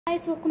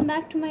Guys, welcome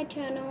back to my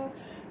channel.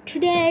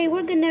 Today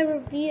we're gonna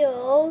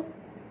reveal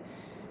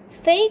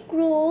fake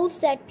rules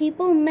that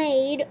people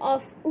made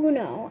of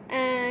Uno,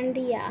 and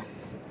yeah,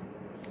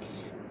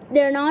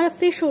 they're not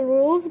official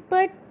rules,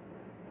 but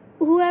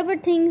whoever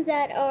thinks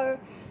that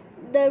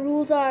the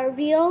rules are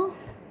real,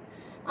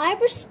 I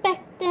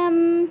respect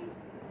them.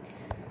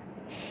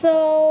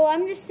 So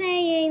I'm just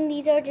saying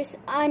these are just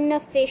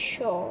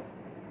unofficial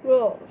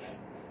rules.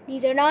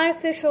 These are not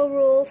official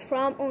rules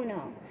from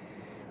Uno.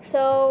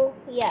 So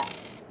yeah,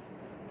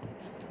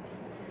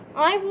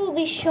 I will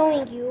be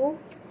showing you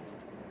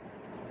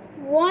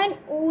one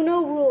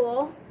Uno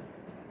rule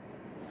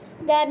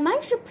that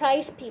might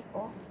surprise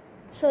people.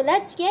 So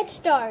let's get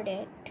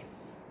started.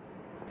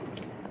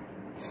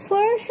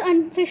 First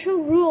unofficial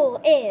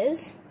rule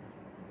is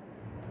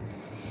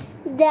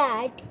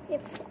that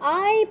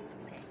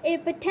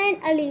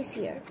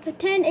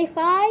pretend if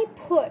I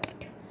put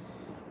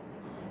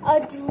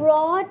a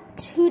draw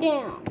 2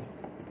 down.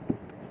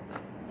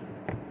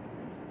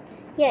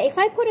 Yeah, if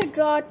I put a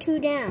draw 2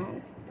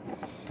 down.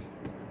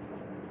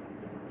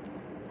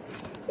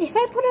 If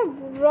I put a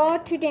draw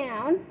 2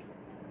 down,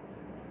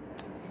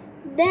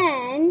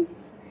 then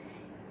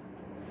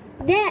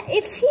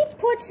if he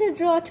puts a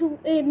draw 2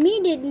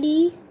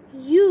 immediately,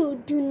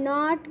 you do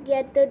not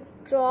get the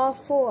draw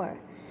 4.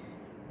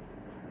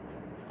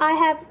 I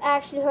have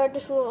actually heard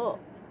this rule.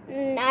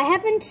 I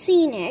haven't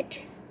seen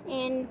it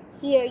in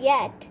here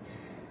yet,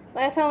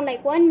 but I found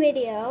like one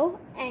video,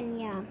 and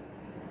yeah,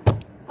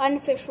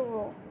 unofficial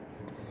rule.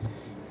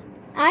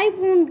 I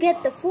won't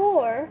get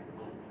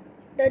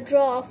the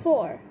draw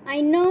 4.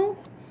 I know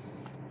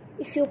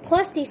if you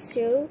plus these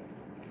two,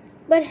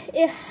 but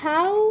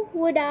how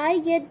would I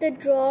get the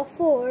draw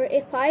 4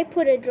 if I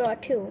put a draw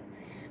 2?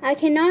 I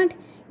cannot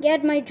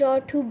get my draw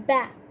 2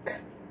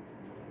 back.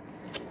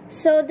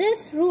 So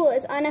this rule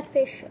is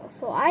unofficial.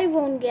 So I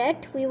won't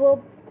get, he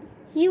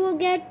will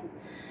get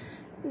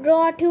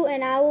draw 2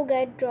 and I will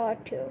get draw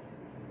 2.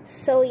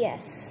 So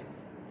yes.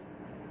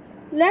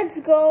 Let's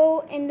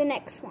go in the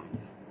next one.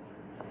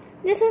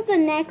 This is the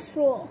next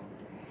rule.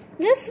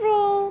 This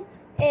rule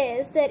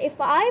is that if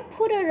I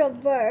put a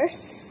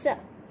reverse,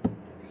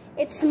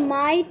 it's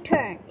my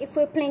turn if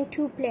we're playing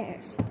 2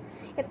 players.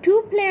 If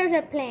 2 players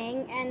are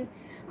playing and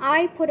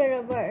I put a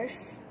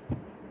reverse,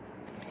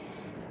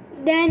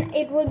 then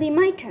it will be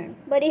my turn.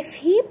 But if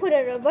he put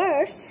a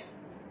reverse,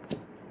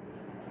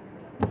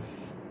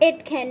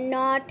 it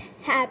cannot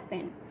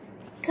happen.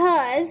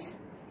 Because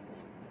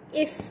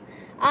if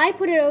I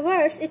put a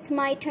reverse, it's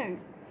my turn.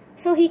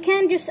 So he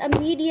can't just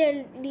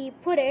immediately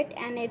put it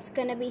and it's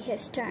gonna be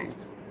his turn.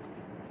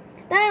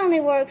 That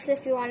only works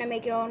if you want to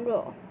make your own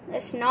rule.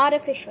 That's not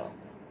official.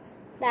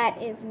 That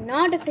is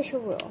not official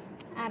rule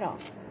at all.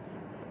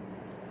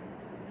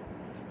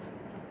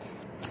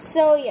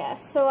 So yeah,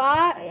 so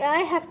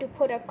I have to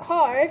put a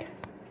card.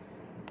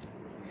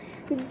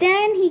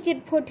 Then he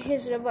could put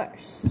his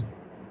reverse.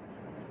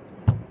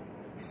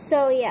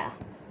 So yeah.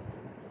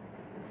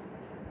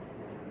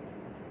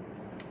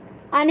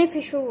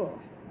 Unofficial rule.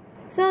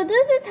 So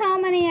this is how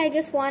many I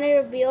just want to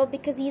reveal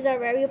because these are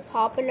very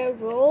popular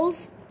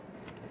rules.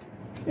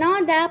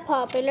 Not that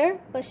popular,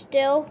 but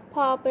still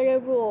popular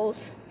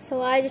rules.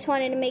 So I just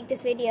wanted to make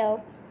this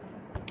video.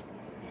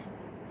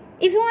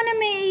 If you want to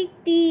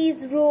make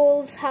these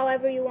rules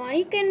however you want,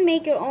 you can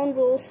make your own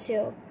rules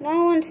too.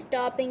 No one's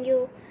stopping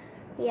you.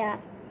 Yeah.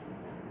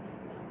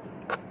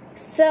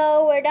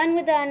 So we're done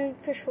with the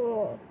unofficial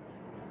rule.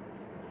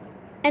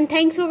 And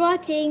thanks for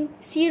watching.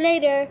 See you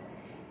later.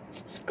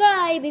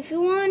 Subscribe if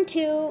you want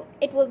to.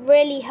 It will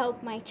really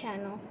help my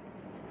channel.